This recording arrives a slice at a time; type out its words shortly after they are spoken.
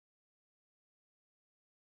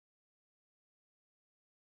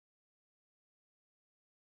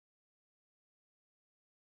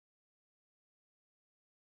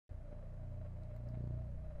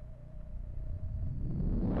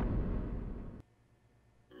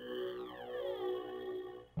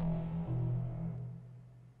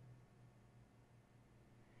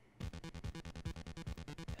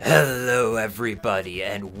Hello everybody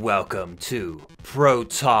and welcome to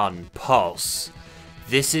Proton Pulse.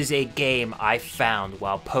 This is a game I found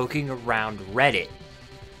while poking around Reddit,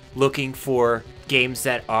 looking for games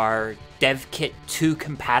that are DevKit 2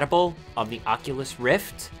 compatible on the Oculus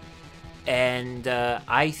Rift, and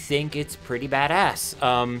I think it's pretty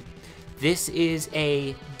badass. This is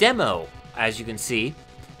a demo, as you can see,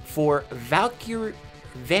 for Vanguard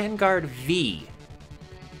V,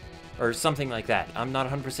 or something like that. I'm not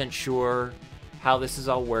 100% sure how this is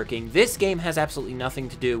all working. This game has absolutely nothing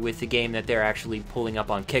to do with the game that they're actually pulling up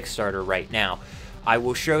on Kickstarter right now. I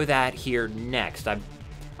will show that here next.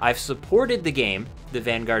 I've supported the game, the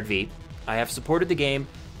Vanguard V. I have supported the game,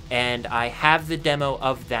 and I have the demo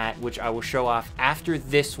of that, which I will show off after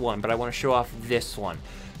this one, but I want to show off this one.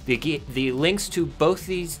 The links to both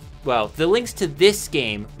these, well, the links to this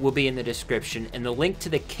game will be in the description, and the link to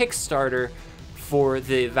the Kickstarter for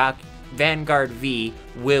the Vanguard V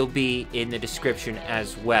will be in the description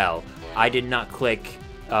as well. I did not click,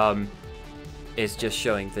 it's just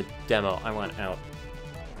showing the demo. I want out.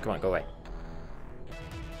 Come on, go away.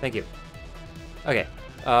 Thank you. Okay,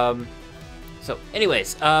 so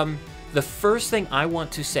anyways, the first thing I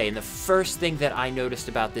want to say, and the first thing that I noticed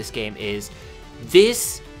about this game is,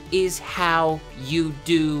 this is how you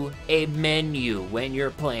do a menu when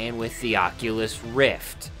you're playing with the Oculus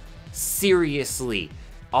Rift. Seriously,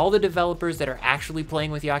 all the developers that are actually playing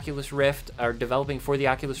with the Oculus Rift, are developing for the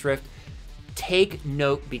Oculus Rift, take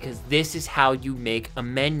note, because this is how you make a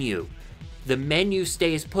menu. The menu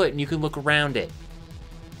stays put and you can look around it.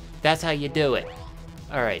 That's how you do it.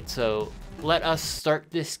 Alright, so let us start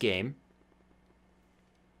this game.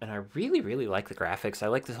 And I really like the graphics. I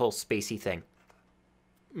like this whole spacey thing.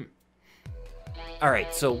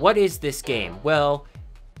 Alright, so what is this game? Well,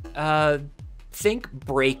 think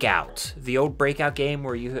Breakout, the old Breakout game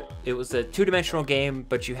where it was a two-dimensional game,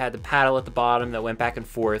 but you had the paddle at the bottom that went back and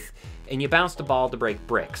forth, and you bounced a ball to break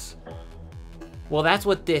bricks. Well, that's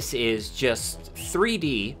what this is, just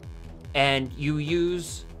 3D, and you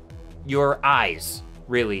use your eyes,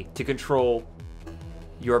 really, to control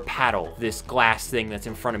your paddle, this glass thing that's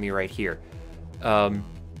in front of me right here. I'm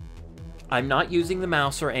not using the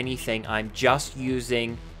mouse or anything, I'm just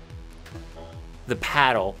using the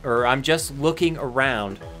paddle, or I'm just looking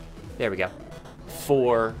around, there we go,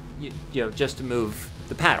 for, you know, just to move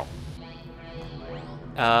the paddle.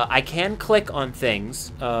 I can click on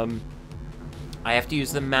things. I have to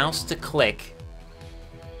use the mouse to click,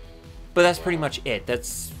 but that's pretty much it.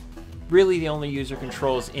 That's really the only user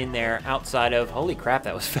controls in there outside of, holy crap,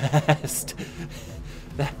 that was fast.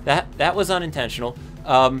 that was unintentional.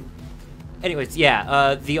 Anyways,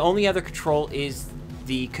 yeah, the only other control is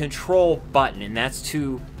the control button, and that's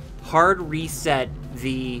to hard reset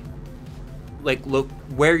the, like, look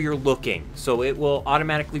where you're looking. So it will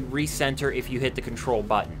automatically recenter if you hit the control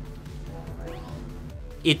button.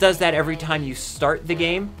 It does that every time you start the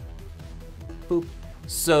game. Boop.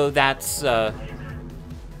 So that's, holy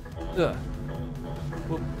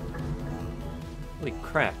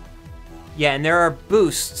crap. Yeah, and there are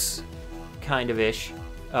boosts, kind of ish.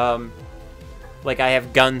 Like I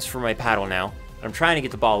have guns for my paddle now. I'm trying to get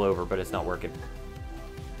the ball over, but it's not working.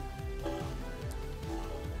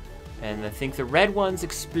 And I think the red ones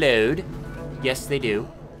explode. Yes, they do.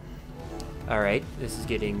 Alright, this is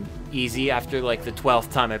getting easy after like the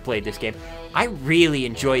 12th time I played this game. I really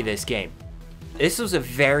enjoy this game. This was a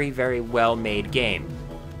very well-made game.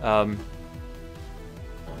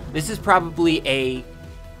 This is probably a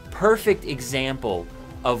perfect example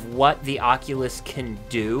of what the Oculus can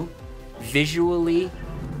do visually.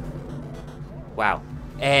 Wow.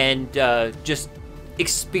 And just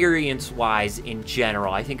experience-wise in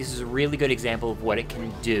general. I think this is a really good example of what it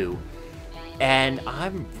can do. And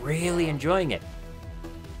I'm really enjoying it.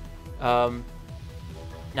 Now,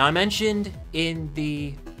 I mentioned in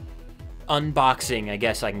the unboxing, I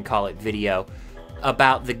guess I can call it, video,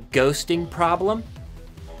 about the ghosting problem.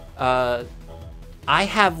 I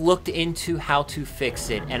have looked into how to fix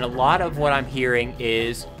it, and a lot of what I'm hearing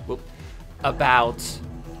is about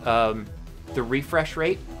the refresh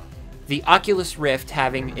rate. The Oculus Rift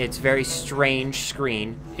having its very strange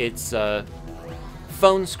screen, its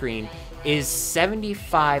phone screen, is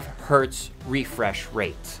 75 hertz refresh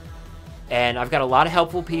rate. And I've got a lot of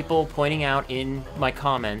helpful people pointing out in my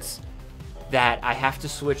comments that I have to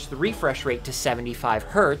switch the refresh rate to 75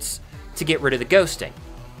 hertz to get rid of the ghosting.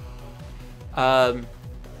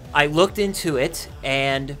 I looked into it,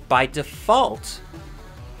 and by default,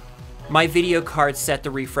 my video card set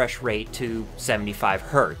the refresh rate to 75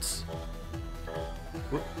 hertz.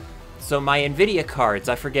 So my NVIDIA cards,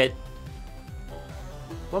 I forget,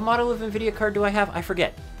 what model of NVIDIA card do I have? I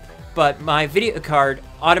forget. but my video card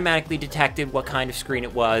automatically detected what kind of screen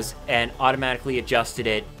it was and automatically adjusted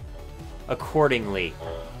it accordingly.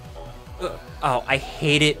 Oh, I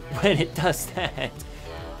hate it when it does that.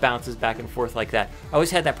 Bounces back and forth like that. I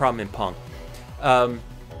always had that problem in Pong. Boop.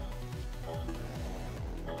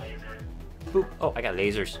 Oh, I got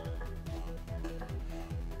lasers.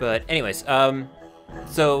 But anyways,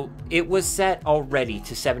 so it was set already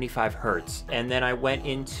to 75 hertz, and then I went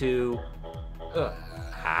into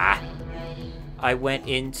I went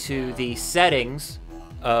into the settings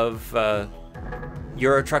of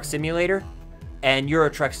Euro Truck Simulator, and Euro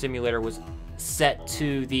Truck Simulator was set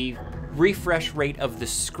to the refresh rate of the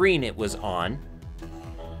screen it was on.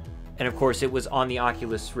 And of course it was on the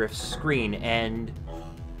Oculus Rift screen, and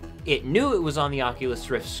it knew it was on the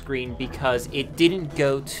Oculus Rift screen because it didn't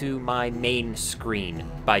go to my main screen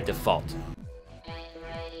by default.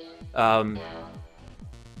 But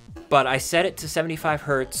I set it to 75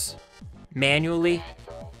 hertz manually,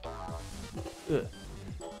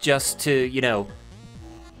 just to, you know,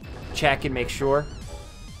 check and make sure.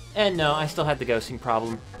 And no, I still had the ghosting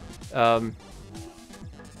problem.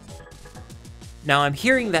 Now, I'm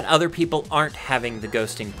hearing that other people aren't having the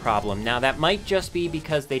ghosting problem. Now, that might just be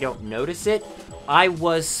because they don't notice it. I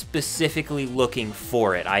was specifically looking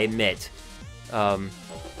for it, I admit. Boop.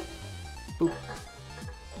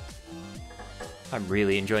 I'm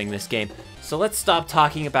really enjoying this game. So let's stop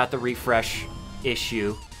talking about the refresh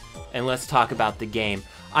issue, and let's talk about the game.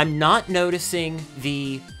 I'm not noticing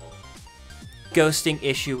the ghosting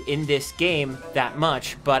issue in this game that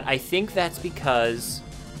much, but I think that's because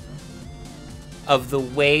of the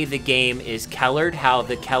way the game is colored, how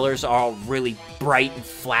the colors are all really bright and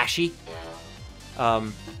flashy.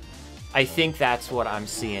 I think that's what I'm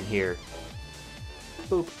seeing here.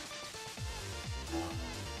 Boop.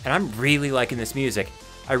 And I'm really liking this music.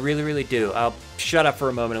 I really, really do. I'll shut up for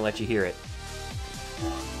a moment and let you hear it.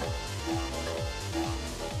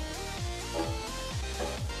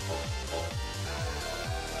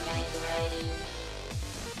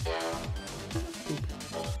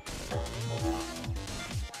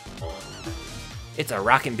 It's a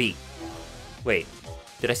rockin' beat. Wait,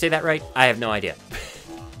 did I say that right? I have no idea.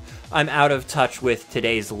 I'm out of touch with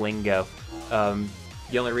today's lingo.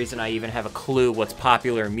 The only reason I even have a clue what's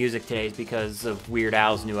popular in music today is because of Weird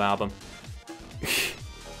Al's new album.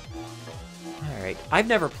 Alright, I've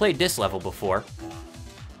never played this level before.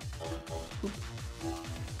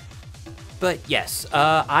 But yes,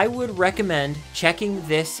 I would recommend checking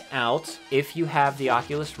this out if you have the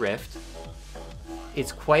Oculus Rift.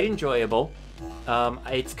 It's quite enjoyable.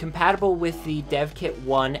 It's compatible with the Dev Kit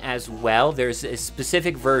 1 as well. There's a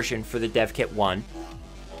specific version for the Dev Kit 1.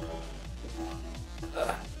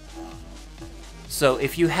 So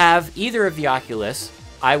if you have either of the Oculus,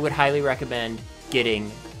 I would highly recommend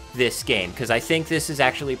getting this game, because I think this is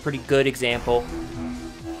actually a pretty good example.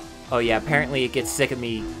 Oh yeah, apparently it gets sick of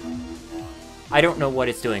me. I don't know what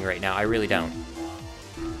it's doing right now, I really don't.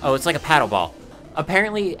 Oh, it's like a paddle ball.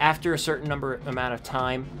 Apparently after a certain amount of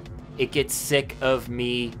time, it gets sick of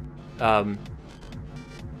me, you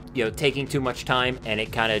know, taking too much time, and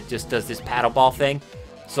it kind of just does this paddle ball thing,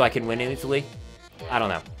 so I can win easily. I don't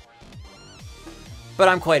know. But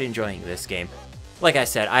I'm quite enjoying this game. Like I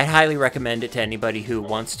said, I highly recommend it to anybody who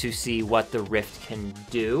wants to see what the Rift can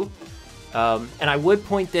do. And I would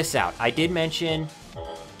point this out. I did mention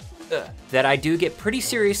that I do get pretty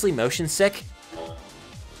seriously motion sick,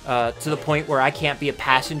 to the point where I can't be a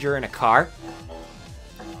passenger in a car.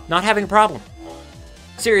 Not having a problem.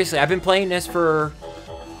 Seriously, I've been playing this for,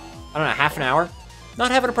 I don't know, half an hour.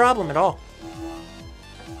 Not having a problem at all.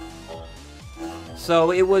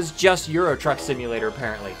 So it was just Euro Truck Simulator,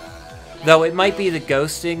 apparently. Though it might be the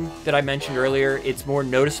ghosting that I mentioned earlier. It's more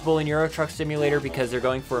noticeable in Euro Truck Simulator because they're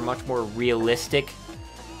going for a much more realistic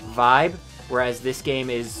vibe, whereas this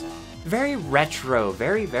game is very retro,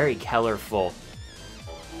 very, very colorful.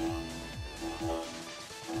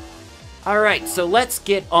 Alright, so let's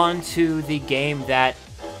get on to the game that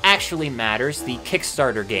actually matters, the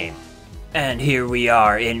Kickstarter game. And here we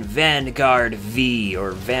are in Vanguard V,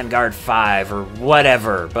 or Vanguard 5, or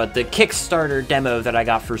whatever, but the Kickstarter demo that I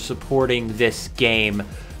got for supporting this game.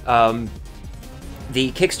 The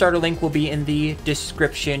Kickstarter link will be in the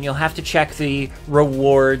description. You'll have to check the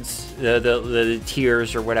rewards, the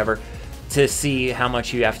tiers or whatever, to see how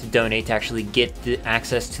much you have to donate to actually get the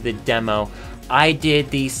access to the demo. I did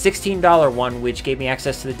the $16 one, which gave me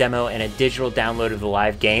access to the demo and a digital download of the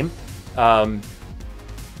live game.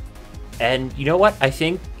 And you know what? I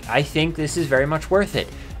think this is very much worth it.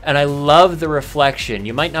 And I love the reflection.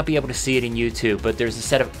 You might not be able to see it in YouTube, but there's a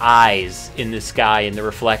set of eyes in the sky in the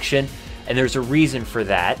reflection, and there's a reason for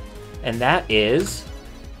that. And that is...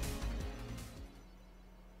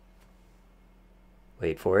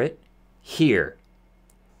 Wait for it. Here.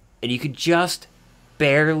 And you could just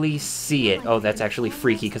barely see it. Oh, that's actually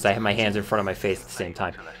freaky because I have my hands in front of my face at the same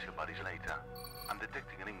time.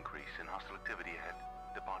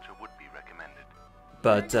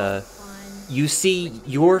 But you see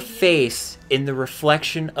your face in the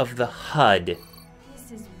reflection of the HUD.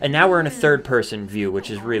 And now we're in a third-person view, which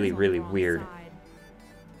is really, really weird.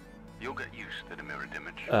 You'll get used to the mirrored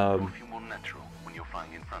image. It'll feel more natural when you're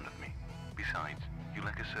flying in front of me. Besides, you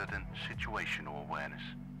lack a certain situational awareness.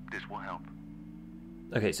 This will help.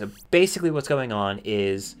 Okay, so basically what's going on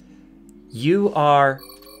is you are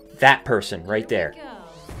that person right there.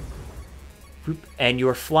 And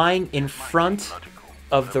you're flying in front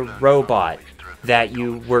of the robot that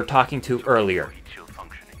you were talking to earlier.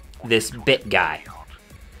 This bit guy.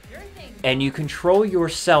 And you control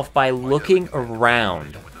yourself by looking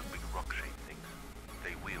around.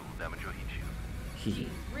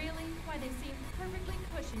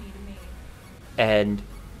 And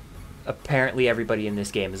apparently everybody in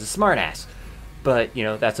this game is a smartass. But, you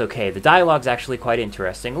know, that's okay. The dialogue's actually quite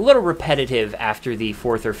interesting. A little repetitive after the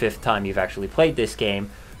 4th or 5th time you've actually played this game,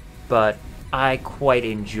 but I quite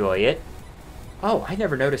enjoy it. Oh, I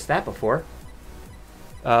never noticed that before.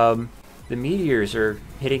 The meteors are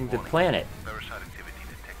hitting the planet.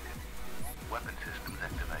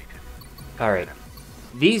 Alright.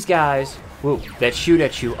 These guys, that shoot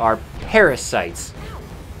at you are parasites.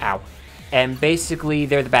 Ow. And basically,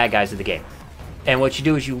 they're the bad guys of the game. And what you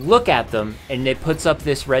do is you look at them, and it puts up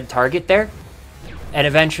this red target there, and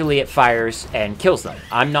eventually it fires and kills them.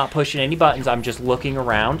 I'm not pushing any buttons, I'm just looking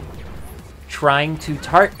around, trying to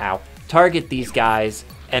target these guys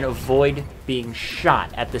and avoid being shot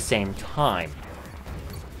at the same time.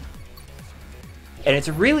 And it's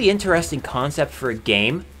a really interesting concept for a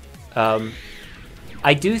game.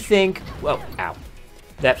 I do think,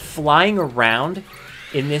 that flying around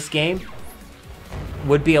in this game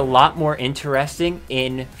would be a lot more interesting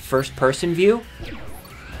in first-person view.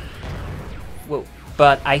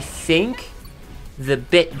 But I think the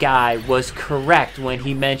bit guy was correct when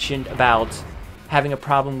he mentioned about having a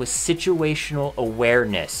problem with situational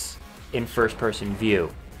awareness in first-person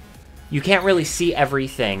view. You can't really see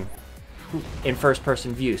everything in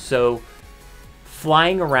first-person view, so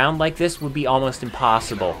flying around like this would be almost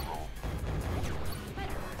impossible.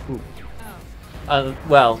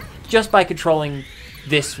 Well, just by controlling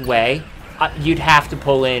this way, you'd have to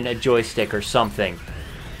pull in a joystick or something.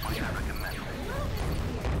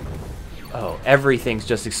 Oh, everything's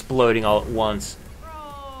just exploding all at once.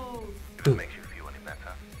 If it makes you feel any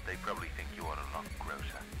better, they probably think you are a lot grosser.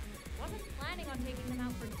 Wasn't planning on taking them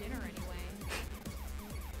out for dinner anyway.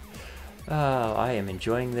 Oh, I am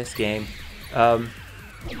enjoying this game.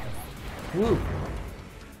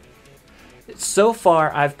 So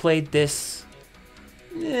far, I've played this,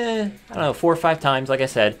 I don't know, 4 or 5 times, like I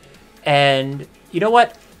said. And you know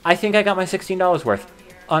what? I think I got my $16 worth,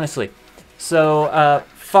 honestly. So,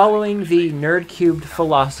 following the Nerd Cubed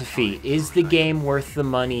philosophy, is the game worth the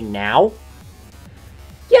money now?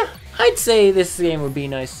 Yeah, I'd say this game would be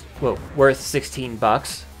nice, worth 16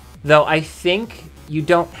 bucks. Though I think you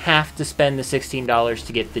don't have to spend the $16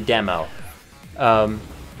 to get the demo.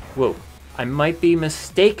 I might be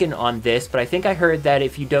mistaken on this, but I think I heard that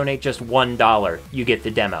if you donate just $1, you get the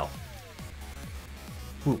demo.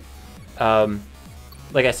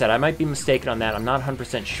 Like I said, I might be mistaken on that. I'm not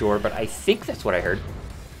 100% sure, but I think that's what I heard.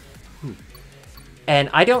 And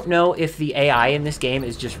I don't know if the AI in this game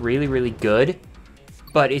is just really, really good,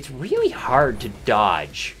 but it's really hard to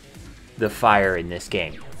dodge the fire in this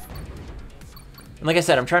game. And like I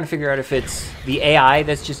said, I'm trying to figure out if it's the AI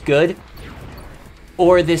that's just good,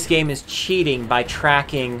 or this game is cheating by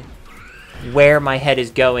tracking where my head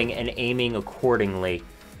is going and aiming accordingly.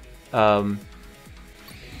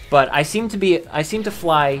 But I seem to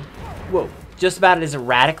fly, just about as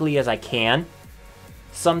erratically as I can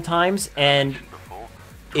sometimes, and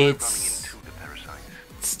it's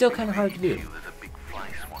still kind of hard to do.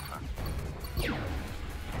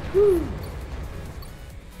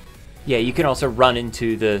 Yeah, you can also run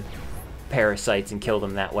into the parasites and kill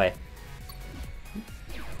them that way.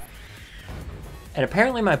 And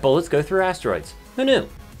apparently my bullets go through asteroids. Who knew?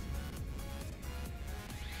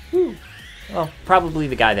 Well, probably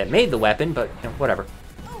the guy that made the weapon, but you know, whatever.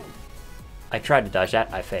 I tried to dodge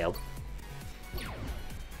that. I failed.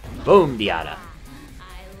 Boom, diada.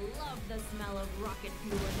 I love the smell of rocket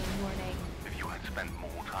fuel in the morning. If you had spent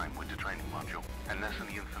more time with the training module and less on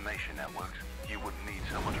the information networks, you wouldn't need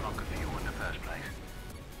so much rocket fuel in the first place.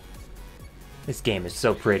 This game is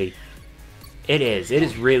so pretty. It is. It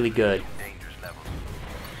is really good. Dangerous levels.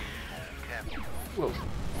 Careful. Whoa.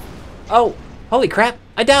 Oh! Holy crap!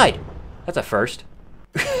 I died! That's a first.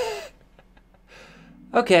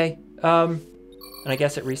 Okay. And I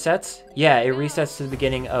guess it resets? Yeah, it resets to the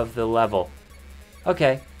beginning of the level.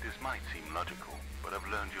 Okay. This might seem logical, but I've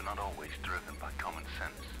learned you're not always driven by common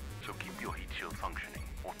sense. So keep your heat shield functioning,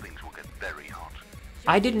 or things will get very hot.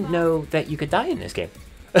 I didn't know that you could die in this game.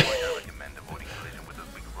 I recommend avoiding collision with those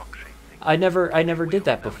big rock-shaped things. I never did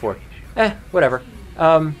that before. Whatever.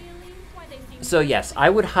 So yes,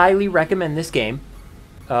 I would highly recommend this game.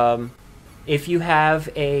 If you have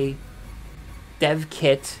a dev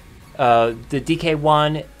kit, the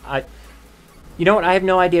DK1, you know what, I have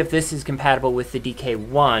no idea if this is compatible with the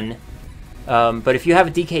DK1, but if you have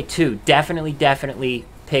a DK2, definitely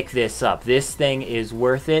pick this up. This thing is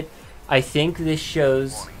worth it. I think this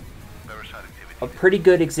shows a pretty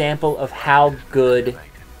good example of how good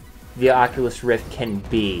the Oculus Rift can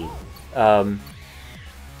be.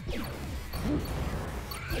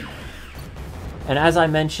 And as I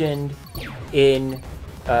mentioned in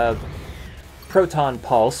Proton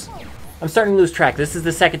Pulse, I'm starting to lose track. This is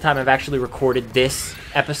the second time I've actually recorded this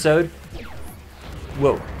episode.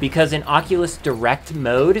 Whoa, because in Oculus Direct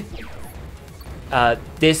mode,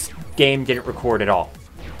 this game didn't record at all.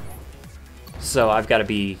 So I've got to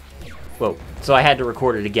be, whoa. So I had to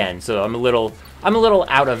record it again. So I'm a little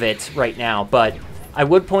out of it right now, but I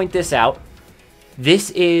would point this out. This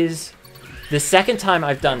is the second time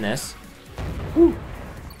I've done this. Woo.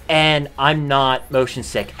 And I'm not motion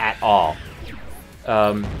sick at all.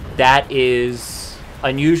 That is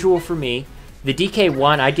unusual for me. The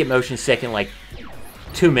DK1, I'd get motion sick in like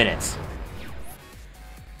 2 minutes.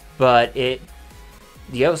 But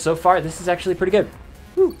so far, this is actually pretty good.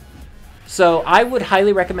 Woo. So I would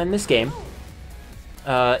highly recommend this game.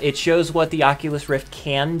 It shows what the Oculus Rift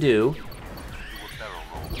can do,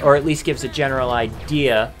 or at least gives a general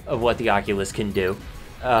idea of what the Oculus can do.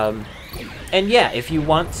 And yeah, if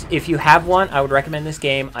you have one, I would recommend this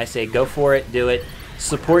game. I say go for it, do it.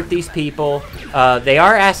 Support these people. They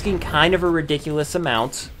are asking kind of a ridiculous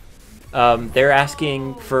amount. They're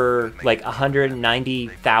asking for like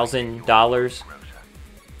 $190,000.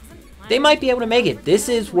 They might be able to make it. This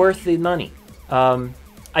is worth the money.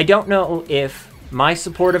 I don't know if my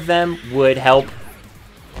support of them would help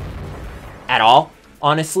at all,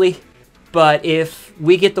 honestly. But if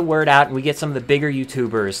we get the word out and we get some of the bigger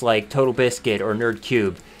YouTubers like Total Biscuit or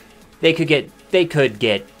NerdCube, they could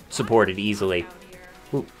get supported easily.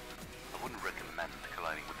 Ooh. I wouldn't recommend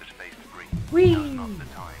colliding with the space debris. Whee! Now's not the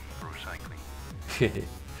time for recycling.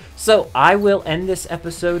 So I will end this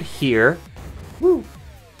episode here. Woo!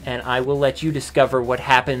 And I will let you discover what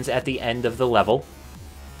happens at the end of the level.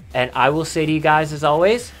 And I will say to you guys, as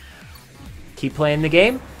always, keep playing the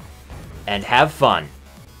game and have fun.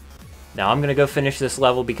 Now I'm going to go finish this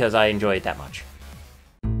level because I enjoy it that much.